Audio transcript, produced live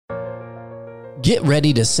Get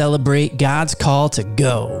ready to celebrate God's call to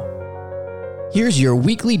go. Here's your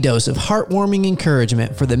weekly dose of heartwarming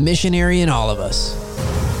encouragement for the missionary in all of us.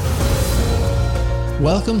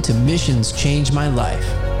 Welcome to Missions Change My Life.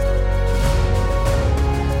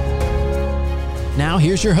 Now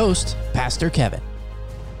here's your host, Pastor Kevin.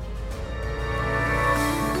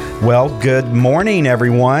 Well, good morning,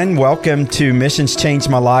 everyone. Welcome to Missions Change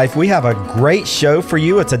My Life. We have a great show for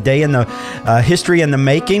you. It's a day in the history in the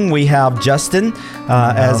making. We have Justin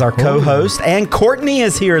as our co-host, and Courtney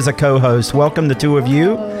is here as a co-host. Welcome, the two of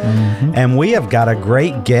you. And we have got a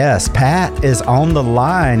great guest. Pat is on the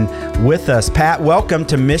line with us. Pat, welcome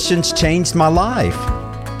to Missions Changed My Life.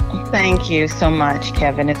 Thank you so much,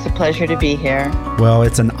 Kevin. It's a pleasure to be here. Well,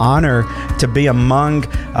 it's an honor to be among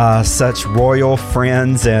such royal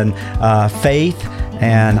friends and faith,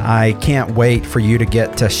 and I can't wait for you to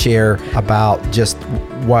get to share about just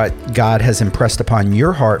what God has impressed upon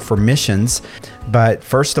your heart for missions. But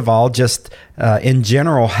first of all, just in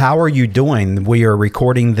general, how are you doing? We are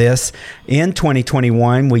recording this in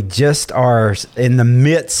 2021. We just are in the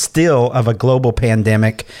midst still of a global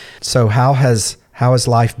pandemic. So how has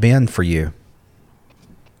life been for you?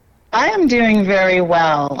 I am doing very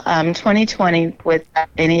well. 2020, without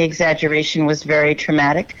any exaggeration, was very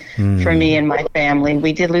traumatic for me and my family.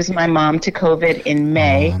 We did lose my mom to COVID in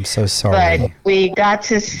May. Oh, I'm so sorry. But we got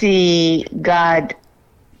to see God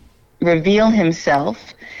reveal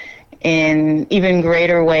himself in even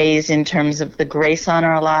greater ways in terms of the grace on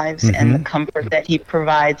our lives and the comfort that he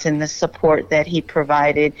provides and the support that he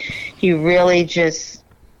provided. He really just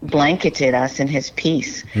blanketed us in his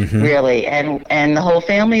peace, really, and the whole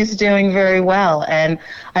family is doing very well. And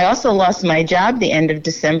I also lost my job the end of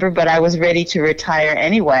December, but I was ready to retire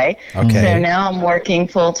anyway. Okay. So now I'm working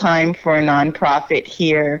full-time for a nonprofit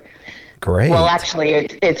here. Great. Well, actually,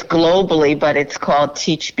 it's globally, but it's called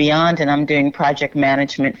Teach Beyond, and I'm doing project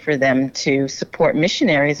management for them to support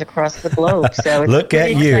missionaries across the globe. So it's Look a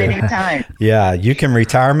pretty at you. exciting time. Yeah, you can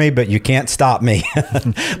retire me, but you can't stop me.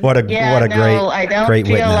 What a great I don't great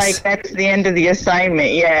feel witness. like that's the end of the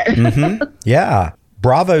assignment yet. Yeah.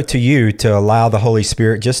 Bravo to you to allow the Holy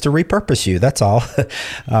Spirit just to repurpose you. That's all.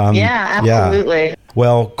 Yeah, absolutely. Yeah.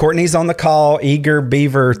 Well, Courtney's on the call, eager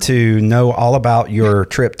beaver to know all about your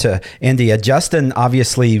trip to India. Justin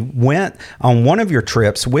obviously went on one of your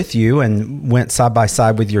trips with you and went side by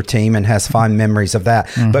side with your team and has fond memories of that.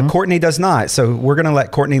 But Courtney does not. So we're going to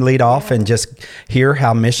let Courtney lead off and just hear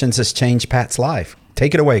how missions has changed Pat's life.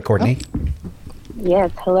 Take it away, Courtney.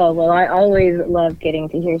 Yes, hello. Well, I always love getting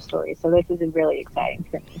to hear stories, so this is really exciting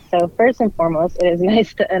for me. So first and foremost, it is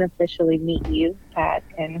nice to unofficially meet you, Pat.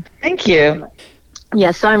 And Thank you.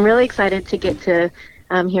 so I'm really excited to get to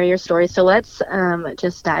hear your story. So let's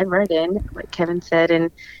just dive right in, like Kevin said,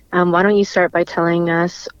 and why don't you start by telling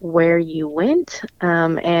us where you went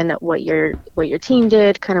and what your team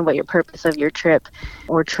did, kind of what your purpose of your trip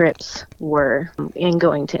or trips were in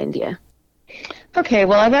going to India. Okay,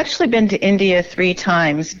 well, I've actually been to India 3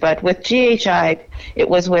 times, but with GHI, it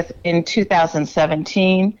was in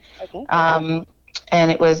 2017, and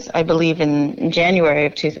it was, I believe, in January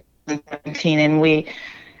of 2017, and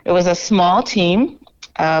it was a small team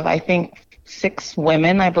of, I think, 6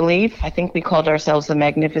 women, I believe. I think we called ourselves the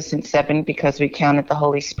Magnificent Seven because we counted the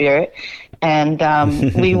Holy Spirit, and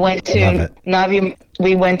we went to Navi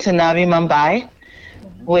Mumbai,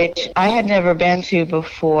 which I had never been to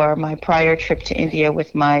before. My prior trip to India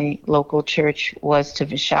with my local church was to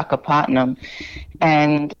Visakhapatnam.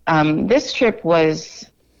 And this trip was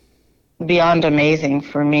beyond amazing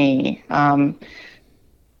for me.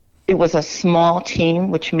 It was a small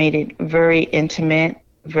team, which made it very intimate,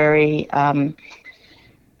 very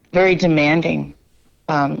demanding,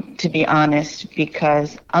 to be honest,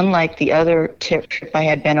 because unlike the other trip I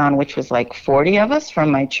had been on, which was like 40 of us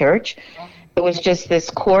from my church, it was just this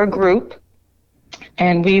core group,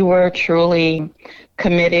 and we were truly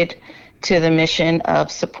committed to the mission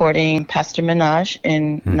of supporting Pastor Manoj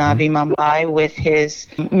in Navi Mumbai with his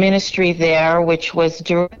ministry there, which was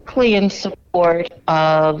directly in support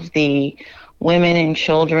of the women and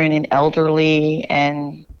children and elderly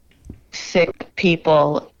and sick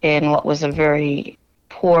people in what was a very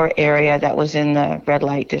poor area that was in the red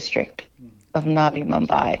light district of Navi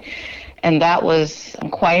Mumbai. And that was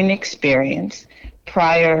quite an experience.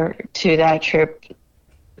 Prior to that trip,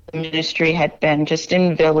 the ministry had been just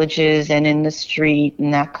in villages and in the street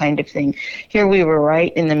and that kind of thing. Here we were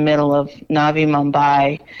right in the middle of Navi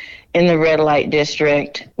Mumbai in the red light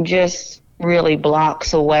district, just really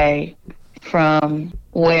blocks away from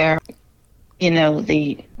where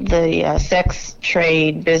the sex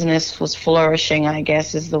trade business was flourishing, I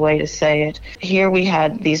guess is the way to say it. Here we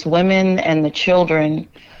had these women and the children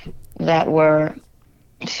that were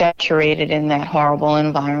saturated in that horrible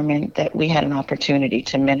environment that we had an opportunity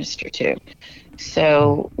to minister to.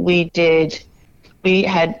 So we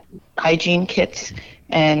had hygiene kits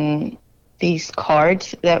and these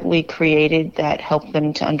cards that we created that helped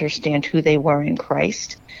them to understand who they were in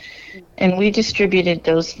Christ. And we distributed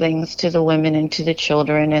those things to the women and to the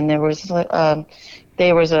children. And there was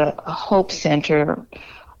a hope center.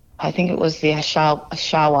 I think it was the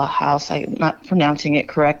Ashawa House. I'm not pronouncing it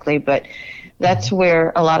correctly, but that's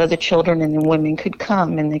where a lot of the children and the women could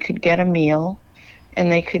come, and they could get a meal,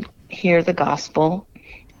 and they could hear the gospel.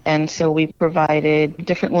 And so we provided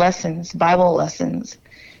different lessons, Bible lessons,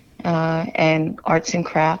 and arts and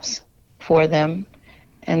crafts for them.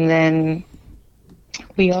 And then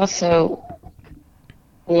we also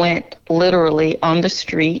went literally on the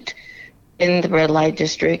street in the red light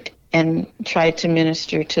district and tried to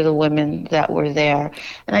minister to the women that were there.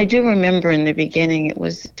 And I do remember in the beginning it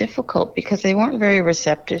was difficult because they weren't very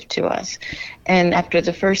receptive to us. And after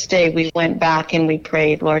the first day, we went back and we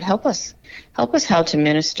prayed, Lord, help us how to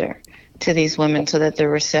minister to these women so that they're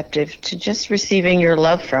receptive to just receiving your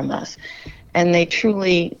love from us. And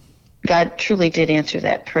God truly did answer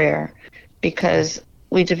that prayer, because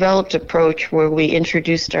we developed an approach where we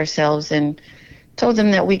introduced ourselves and told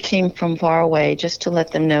them that we came from far away, just to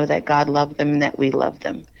let them know that God loved them and that we love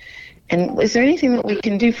them. And is there anything that we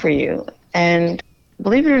can do for you? And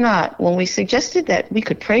believe it or not, when we suggested that we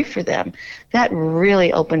could pray for them, that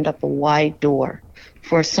really opened up a wide door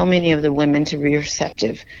for so many of the women to be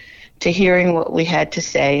receptive to hearing what we had to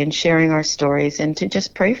say and sharing our stories and to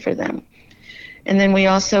just pray for them. And then we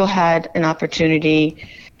also had an opportunity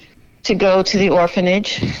to go to the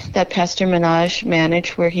orphanage that Pastor Minaj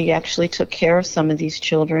managed, where he actually took care of some of these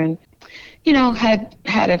children. Had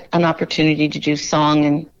an opportunity to do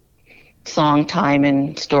song time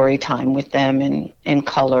and story time with them and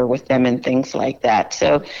color with them and things like that.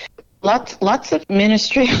 So lots of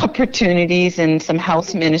ministry opportunities, and some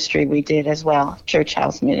house ministry we did as well, church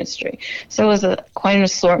house ministry. So it was quite an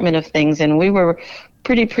assortment of things, and we were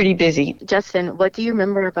pretty busy. Justin, what do you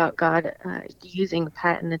remember about God using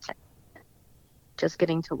Pat and the just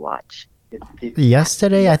getting to watch?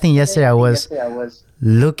 Yesterday I was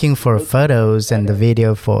looking for photos and the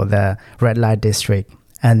video for the red light district,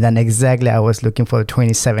 and then I was looking for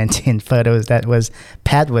 2017 photos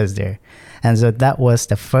Pat was there. And so that was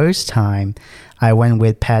the first time I went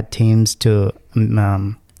with Pat teams to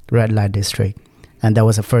red light district, and that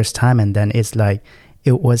was the first time. And then it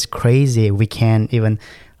was crazy.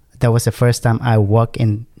 That was the first time I walked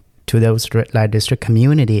into those red light district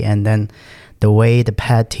community, and then the way the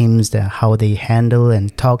Pat teams, how they handle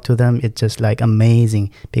and talk to them, it's just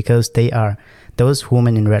amazing, because those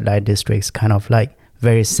women in red light districts kind of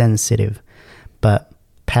very sensitive. But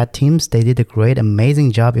Pat teams, they did a great,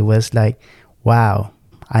 amazing job. It was wow,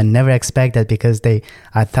 I never expected, because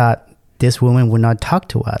I thought this woman would not talk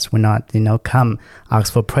to us, would not, come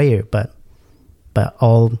ask for prayer. But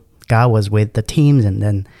all God was with the teams, and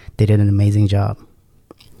then they did an amazing job.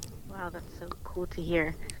 Wow, that's so cool to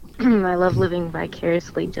hear. I love living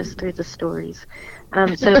vicariously just through the stories.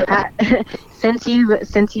 So Pat, since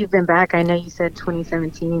you've been back, I know you said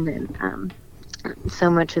 2017, and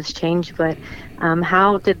so much has changed, but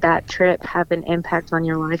how did that trip have an impact on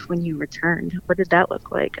your life when you returned? What did that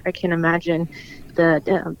look like? I can imagine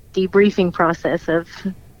the debriefing process of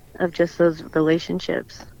just those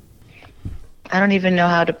relationships. I don't even know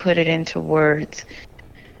how to put it into words.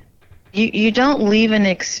 You don't leave an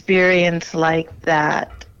experience like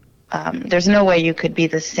that. There's no way you could be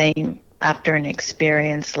the same after an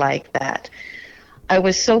experience like that. I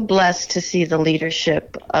was so blessed to see the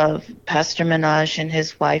leadership of Pastor Minaj and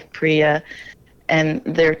his wife Priya and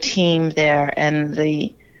their team there, and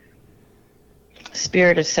the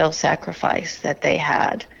spirit of self-sacrifice that they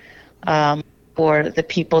had for the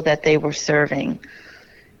people that they were serving.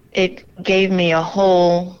 It gave me a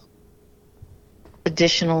whole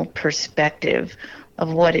additional perspective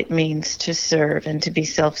of what it means to serve and to be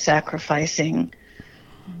self-sacrificing.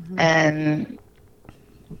 Mm-hmm. And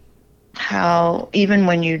how even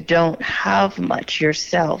when you don't have much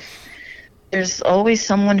yourself, there's always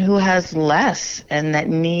someone who has less and that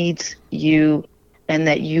needs you and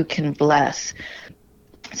that you can bless.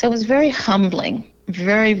 So it was very humbling,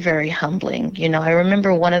 very, very humbling. I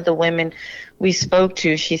remember one of the women we spoke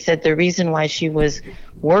to, she said the reason why she was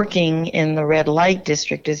working in the red light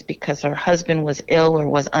district is because her husband was ill or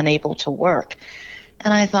was unable to work.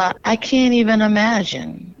 And I thought, I can't even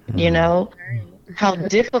imagine, how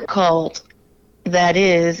difficult that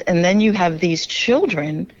is. And then you have these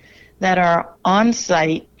children that are on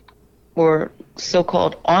site or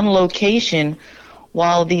so-called on location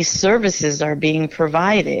while these services are being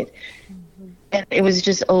provided. And it was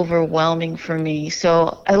just overwhelming for me.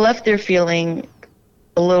 So I left there feeling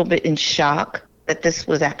a little bit in shock that this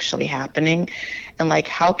was actually happening. And like,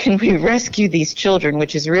 how can we rescue these children,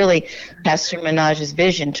 which is really Pastor Minaj's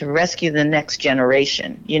vision, to rescue the next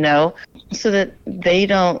generation, you know, so that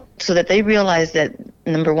they realize that,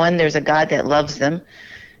 number one, there's a God that loves them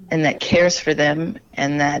and that cares for them,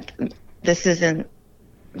 and that this isn't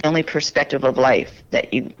the only perspective of life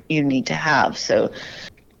that you need to have. So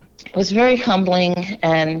it was very humbling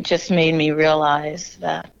and just made me realize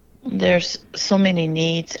that there's so many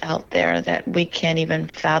needs out there that we can't even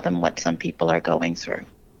fathom what some people are going through.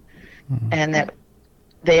 Mm-hmm. And that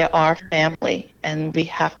they are family and we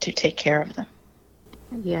have to take care of them.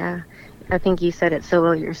 Yeah, I think you said it so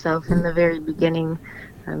well yourself in the very beginning.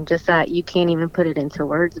 Just that you can't even put it into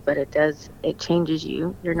words, but it changes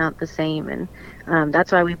you. You're not the same. And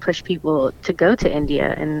that's why we push people to go to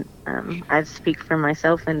India. And I speak for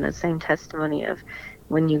myself in the same testimony of,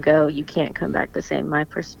 when you go, you can't come back the same. My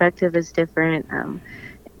perspective is different.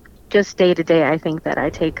 Just day to day, I think that I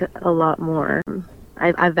take a lot more.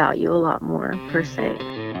 I value a lot more, per se.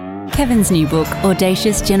 Kevin's new book,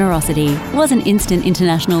 Audacious Generosity, was an instant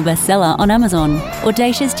international bestseller on Amazon.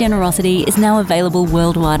 Audacious Generosity is now available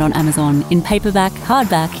worldwide on Amazon in paperback,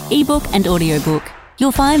 hardback, ebook, and audiobook.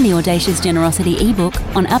 You'll find the Audacious Generosity ebook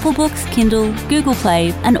on Apple Books, Kindle, Google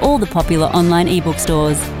Play, and all the popular online ebook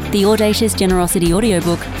stores. The Audacious Generosity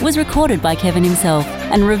audiobook was recorded by Kevin himself,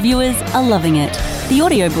 and reviewers are loving it. The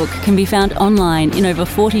audiobook can be found online in over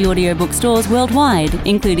 40 audiobook stores worldwide,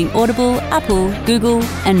 including Audible, Apple, Google,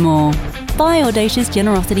 and more. Buy Audacious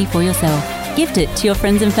Generosity for yourself. Gift it to your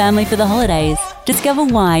friends and family for the holidays. Discover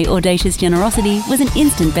why Audacious Generosity was an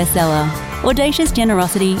instant bestseller. Audacious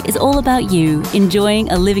Generosity is all about you enjoying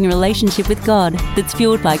a living relationship with God that's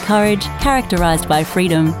fueled by courage, characterized by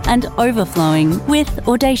freedom, and overflowing with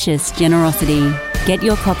audacious generosity. Get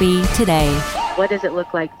your copy today. What does it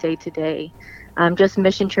look like day to day? Just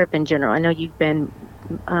mission trip in general. I know you've been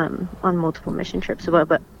on multiple mission trips,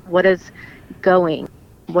 but what is going?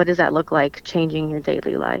 What does that look like changing your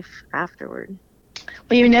daily life afterward?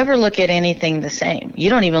 Well, you never look at anything the same. You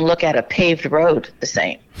don't even look at a paved road the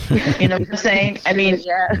same. You know what I'm saying? I mean,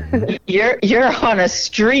 yeah. you're on a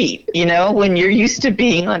street, you know, when you're used to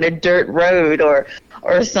being on a dirt road or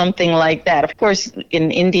something like that. Of course,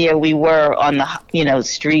 in India, we were on the, you know,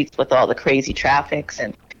 streets with all the crazy traffic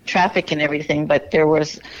and everything. But there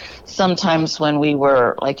was sometimes when we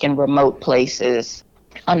were like in remote places.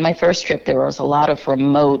 On my first trip, there was a lot of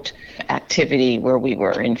remote activity where we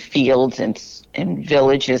were in fields and in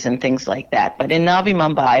villages and things like that. But in Navi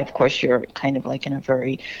Mumbai, of course, you're kind of like in a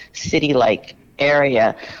very city-like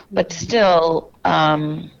area. But still,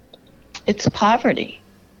 it's poverty,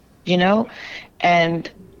 you know? And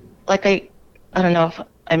like I don't know if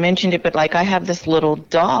I mentioned it, but like I have this little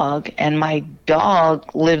dog, and my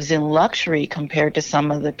dog lives in luxury compared to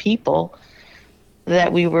some of the people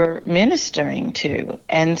that we were ministering to.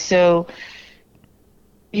 And so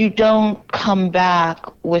you don't come back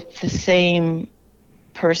with the same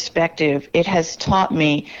perspective. It has taught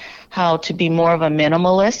me how to be more of a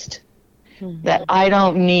minimalist, that I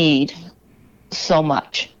don't need so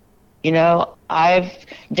much. You know, I've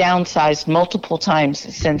downsized multiple times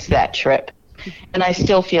since that trip, and I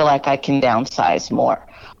still feel like I can downsize more.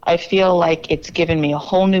 I feel like it's given me a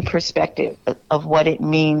whole new perspective of what it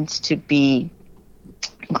means to be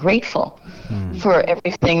grateful for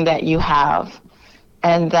everything that you have,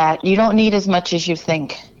 and that you don't need as much as you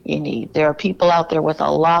think you need. There are people out there with a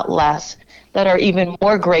lot less that are even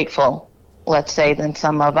more grateful, let's say, than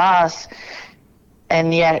some of us,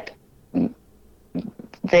 and yet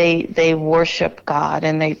they worship God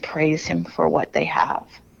and they praise him for what they have.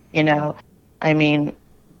 You know, I mean,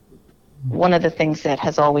 one of the things that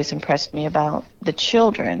has always impressed me about the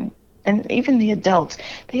children and even the adults,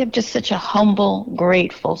 they have just such a humble,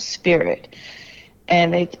 grateful spirit.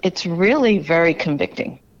 And it's really very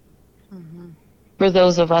convicting for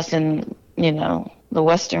those of us in, you know, the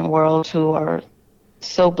Western world who are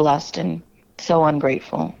so blessed and so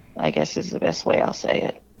ungrateful, I guess is the best way I'll say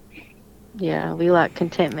it. Yeah, we lack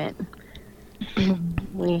contentment.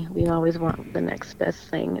 we always want the next best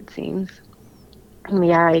thing, it seems.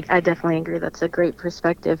 Yeah, I definitely agree. That's a great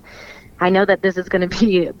perspective. I know that this is going to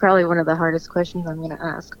be probably one of the hardest questions I'm going to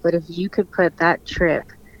ask, but if you could put that trip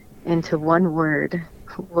into one word,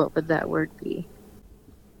 what would that word be?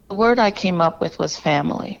 The word I came up with was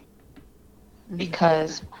family,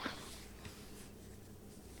 because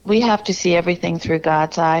we have to see everything through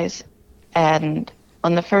God's eyes. And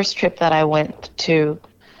on the first trip that I went to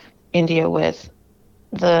India with,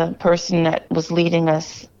 the person that was leading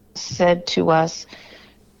us said to us,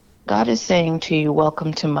 God is saying to you,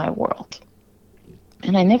 welcome to my world.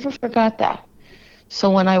 And I never forgot that. So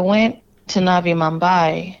when I went to Navi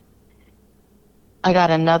Mumbai, I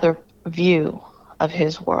got another view of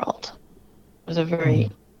his world. It was a very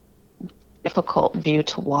difficult view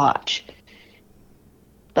to watch.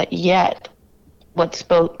 But yet, what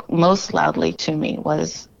spoke most loudly to me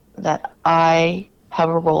was that I have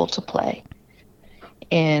a role to play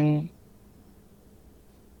in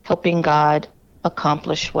helping God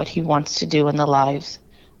accomplish what he wants to do in the lives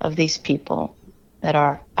of these people that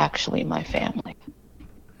are actually my family.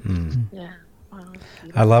 Yeah. Wow.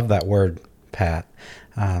 I love that word, Pat.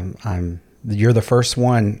 You're the first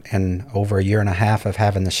one in over a year and a half of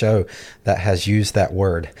having the show that has used that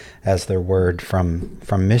word as their word from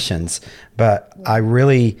missions. But I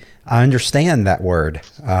understand that word.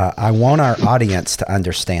 I want our audience to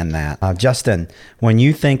understand that. Justin, when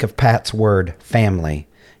you think of Pat's word, family,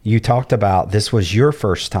 you talked about this was your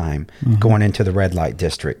first time going into the red light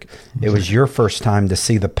district. It was your first time to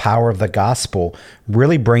see the power of the gospel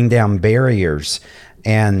really bring down barriers,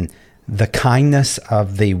 and the kindness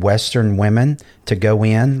of the Western women to go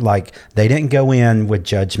in. Like, they didn't go in with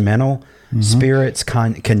judgmental spirits,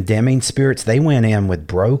 condemning spirits. They went in with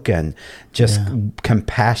broken,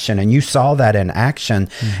 compassion. And you saw that in action.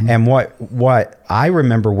 And what I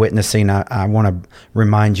remember witnessing, I want to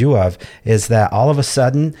remind you of, is that all of a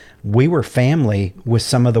sudden we were family with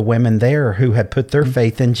some of the women there who had put their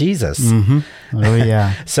faith in Jesus. Oh,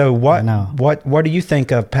 yeah. So what do you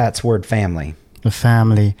think of Pat's word, family? The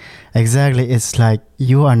family. Exactly. It's like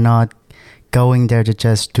you are not going there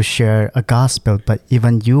to share a gospel, but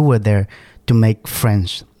even you were there to make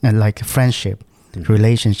friends and like friendship,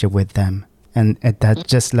 relationship with them. And that's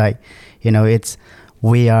just like,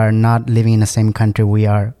 we are not living in the same country. We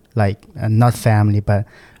are like not family, but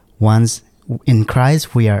once in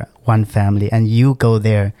Christ, we are one family. And you go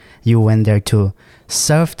there, you went there to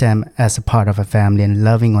serve them as a part of a family and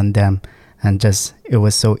loving on them. And it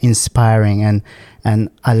was so inspiring. And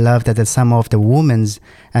I love that some of the women's,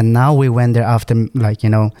 and now we went there after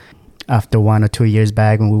 1 or 2 years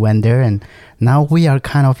back when we went there, and now we are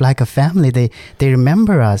kind of like a family. They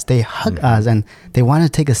remember us, they hug us, and they want to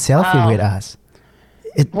take a selfie with us.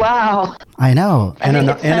 Wow. I know. In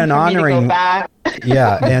an honoring,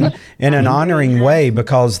 in an honoring way,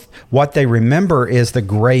 because what they remember is the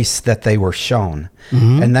grace that they were shown.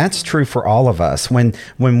 And that's true for all of us. When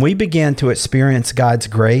we begin to experience God's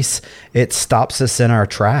grace, it stops us in our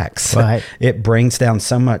tracks. Right. It brings down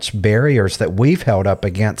so much barriers that we've held up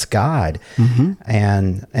against God.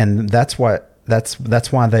 And that's why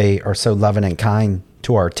they are so loving and kind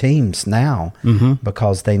to our teams now,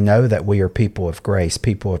 because they know that we are people of grace,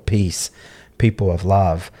 people of peace, people of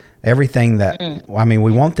love. Everything that, we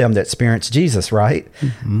want them to experience Jesus, right?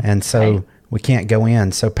 And so we can't go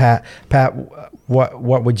in. So Pat,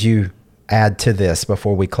 what would you add to this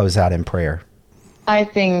before we close out in prayer? I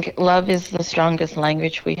think love is the strongest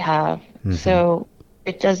language we have. So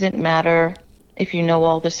it doesn't matter if you know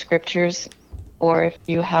all the scriptures or if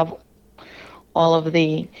you have all of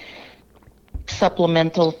the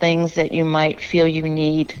supplemental things that you might feel you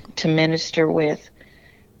need to minister with.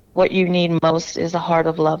 What you need most is a heart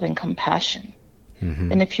of love and compassion.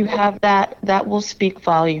 And if you have that, that will speak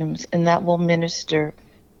volumes, and that will minister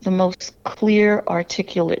the most clear,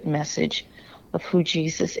 articulate message of who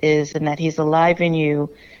Jesus is, and that he's alive in you,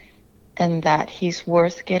 and that he's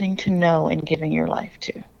worth getting to know and giving your life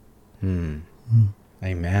to.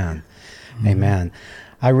 Amen. Amen.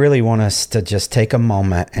 I really want us to just take a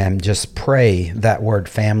moment and just pray that word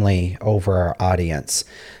family over our audience.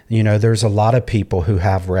 There's a lot of people who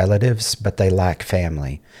have relatives, but they lack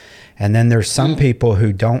family. And then there's some people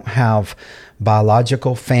who don't have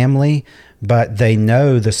biological family, but they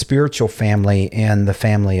know the spiritual family in the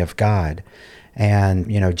family of God. And,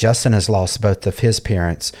 Justin has lost both of his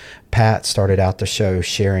parents. Pat started out the show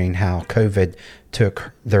sharing how COVID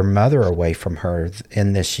took their mother away from her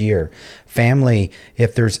in this year. Family,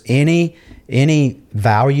 if there's any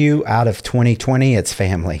value out of 2020, it's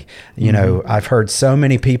family. I've heard so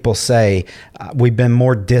many people say we've been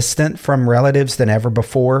more distant from relatives than ever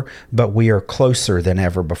before, but we are closer than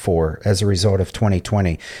ever before as a result of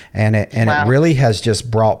 2020. And it really has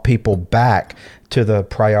just brought people back to the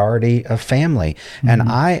priority of family. And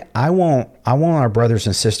I want I want our brothers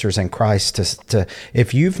and sisters in Christ to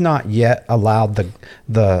if you've not yet allowed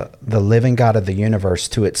the living God of the universe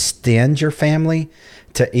to extend your family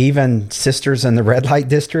to even sisters in the red light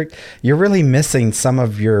district, you're really missing some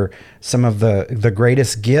of the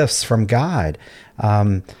greatest gifts from God.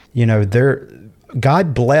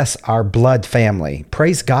 God bless our blood family.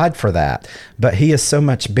 Praise God for that. But he is so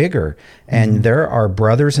much bigger. And there are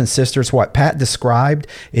brothers and sisters. What Pat described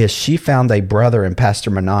is she found a brother in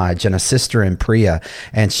Pastor Manoj and a sister in Priya.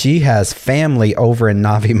 And she has family over in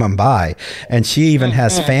Navi Mumbai. And she even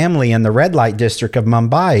has family in the red light district of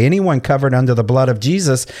Mumbai. Anyone covered under the blood of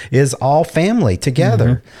Jesus is all family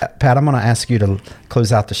together. Pat, I'm going to ask you to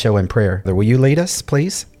close out the show in prayer. Will you lead us,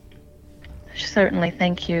 please? Certainly.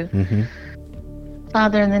 Thank you.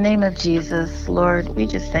 Father, in the name of Jesus, Lord, we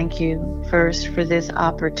just thank you first for this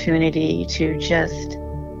opportunity to just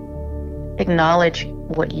acknowledge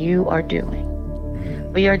what you are doing.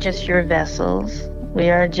 We are just your vessels. We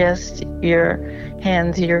are just your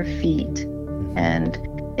hands, your feet. And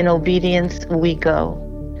in obedience, we go.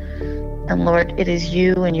 And Lord, it is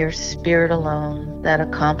you and your Spirit alone that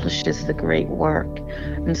accomplishes the great work.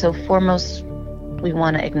 And so foremost, we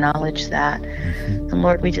want to acknowledge that. And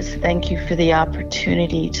Lord, we just thank you for the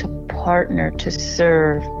opportunity to partner, to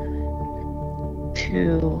serve,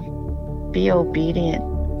 to be obedient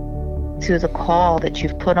to the call that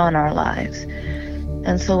you've put on our lives.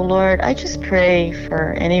 And so, Lord, I just pray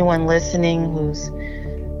for anyone listening who's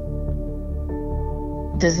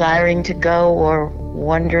desiring to go or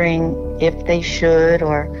wondering if they should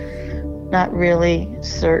or not really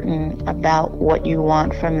certain about what you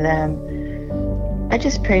want from them. I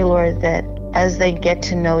just pray, Lord, that as they get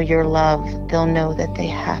to know your love, they'll know that they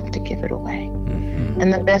have to give it away.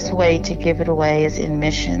 And the best way to give it away is in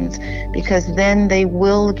missions, because then they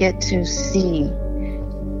will get to see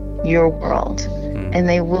your world, and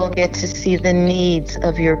they will get to see the needs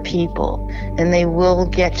of your people, and they will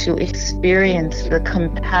get to experience the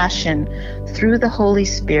compassion through the Holy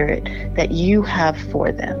Spirit that you have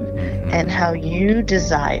for them, and how you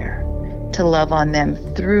desire to love on them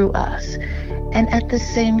through us. And at the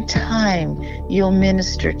same time, you'll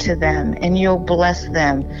minister to them and you'll bless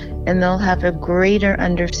them, and they'll have a greater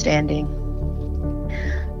understanding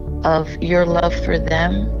of your love for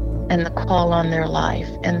them and the call on their life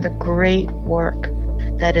and the great work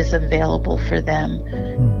that is available for them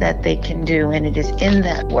that they can do. And it is in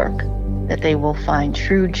that work that they will find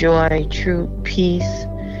true joy, true peace,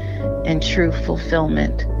 and true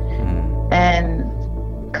fulfillment, and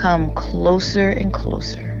come closer and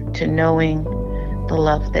closer to knowing the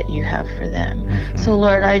love that you have for them. So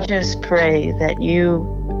Lord, I just pray that you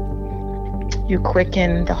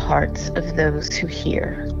quicken the hearts of those who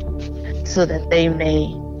hear, so that they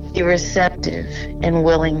may be receptive and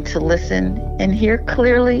willing to listen and hear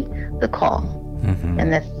clearly the call,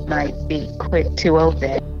 and that they might be quick to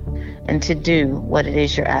obey and to do what it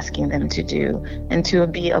is you're asking them to do, and to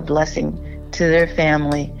be a blessing to their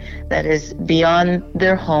family that is beyond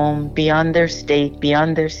their home, beyond their state,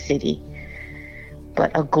 beyond their city,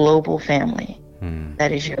 but a global family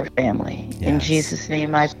that is your family. Yes. In Jesus'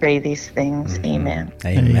 name I pray these things. Amen.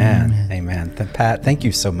 Amen. Pat, thank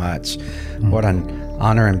you so much. What an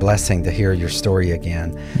honor and blessing to hear your story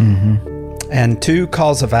again. And 2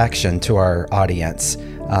 calls of action to our audience.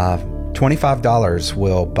 $25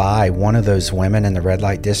 will buy one of those women in the red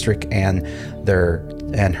light district and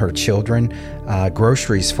her children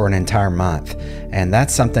groceries for an entire month. And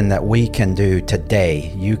that's something that we can do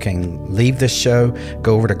today. You can leave this show,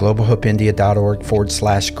 go over to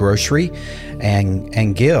globalhopeindia.org/grocery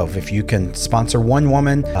and give. If you can sponsor one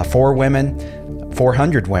woman, 4 women,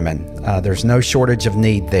 400 women, there's no shortage of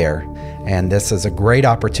need there. And this is a great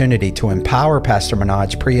opportunity to empower Pastor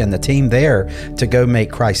Manoj, Priya, and the team there to go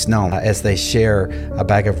make Christ known as they share a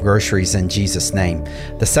bag of groceries in Jesus' name.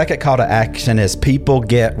 The second call to action is people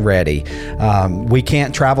get ready. We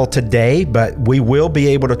can't travel today, but we will be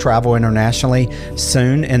able to travel internationally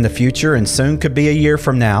soon in the future, and soon could be a year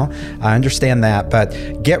from now. I understand that, but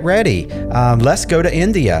get ready. Let's go to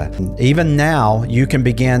India. Even now, you can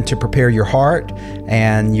begin to prepare your heart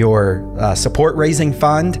and your support raising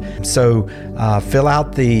fund. So fill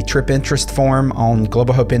out the trip interest form on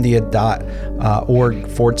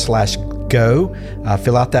globalhopeindia.org/go.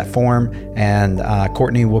 Fill out that form, and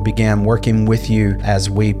Courtney will begin working with you as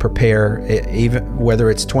we prepare, even whether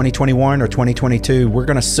it's 2021 or 2022. We're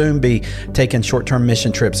going to soon be taking short-term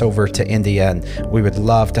mission trips over to India, and we would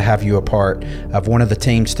love to have you a part of one of the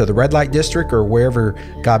teams to the red light district or wherever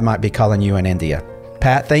God might be calling you in India.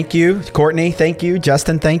 Pat, thank you. Courtney, thank you.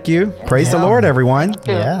 Justin, thank you. Praise the Lord, everyone.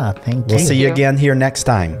 Yeah, thank you. We'll see you again here next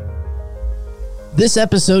time. This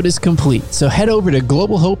episode is complete, so head over to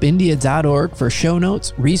globalhopeindia.org for show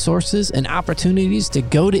notes, resources, and opportunities to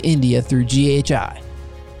go to India through GHI.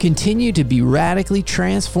 Continue to be radically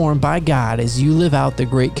transformed by God as you live out the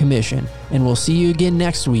Great Commission, and we'll see you again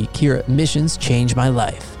next week here at Missions Change My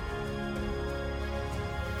Life.